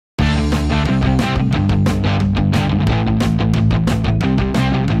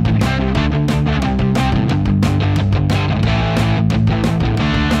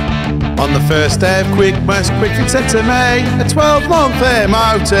first day of Kwikmas, Kwik Fit sent to me a 12-month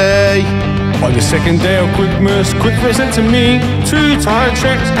MOT. On the second day of Kwikmas, Kwik Fit sent to me 2 tyre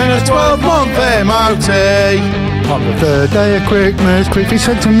checks and a 12-month MOT. On the third day of Kwikmas, Kwik Fit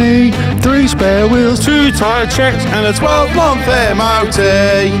sent to me 3 spare wheels, 2 tyre checks and a 12-month MOT.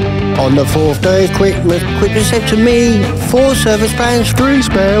 On the fourth day of Kwikmas, Kwik Fit sent to me 4 service plans, 3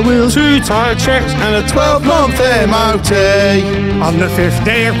 spare wheels, 2 tyre checks and a 12-month MOT. On the fifth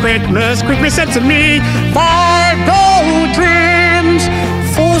day of Kwikmas, Kwik Fit sent to me 5 gold trims,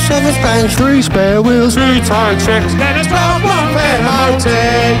 4 service plans, 3 spare wheels, 2 tyre checks And a 12-month MOT.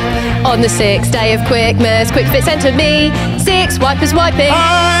 On the sixth day of Kwikmas, Kwik Fit sent to me 6 wipers wiping,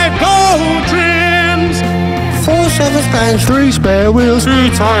 5 gold trims, 4 service plans, 3 spare wheels, 2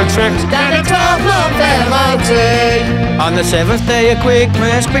 tyre checks and a 12-month MOT. On the seventh day of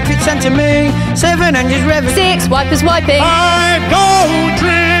Kwikmas, Kwik Fit sent to me 7 engines revving, 6 wipers wiping, 5 gold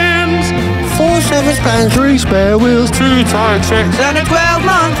trims, 4 service plans, 3 spare wheels, 2 tyre checks and a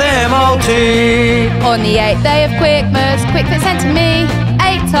 12-month MOT. On the 8th day of Kwikmas, Kwik Fit sent to me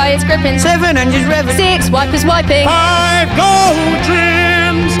 8 tyres gripping, 7 engines revving, 6 wipers wiping, 5 gold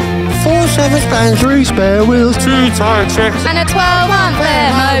trims, 4 service plans, 3 spare wheels, 2 tyre checks and a 12-month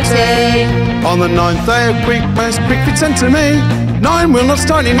MOT. On the 9th day of Kwikmas, Kwik Fit sent to me 9 wheel not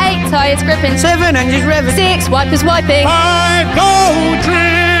starting, 8 tyres gripping, 7 engines revving, 6 wipers wiping, 5 gold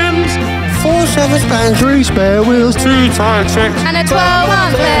trims, 4 service plans, 3 spare wheels, 2 tyre checks and a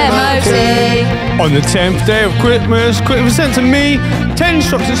 12-month MOT. On the 10th day of Kwikmas, Kwik Fit sent to me 10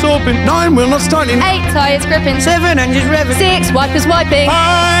 shocks and sorting, 9 wheel not starting, 8 tyres gripping, 7 engines revving, 6 wipers wiping,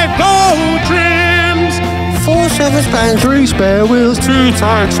 5 gold trims, 4 service plans, 3 spare wheels, 2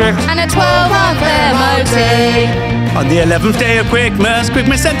 tyre checks and a 12-month MOT. On the 11th day of Kwikmas,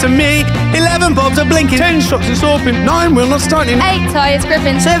 Kwikmas sent to me 11 bulbs are blinking, 10 shocks and sorting, 9 wheel not starting, 8 tyres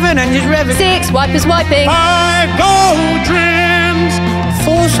gripping, 7 engines revving, 6 wipers wiping, 5 gold trims,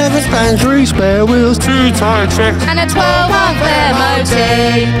 4 service plans, 3 spare wheels, 2 tyre checks and a 12-month MOT.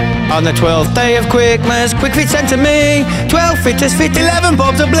 On the 12th day of Kwikmas, Kwik Fit sent to me 12 fitters fitted, 11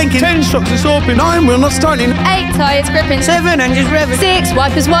 bulbs are blinking, 10 shocks and sorting, 9 wheel not starting, 8 tyres gripping, 7 engines revving, 6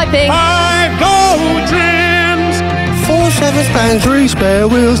 wipers wiping, 5 gold trims, 4 service plans, 3 spare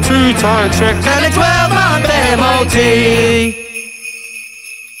wheels, 2 tyre checks and a 12-month MOT.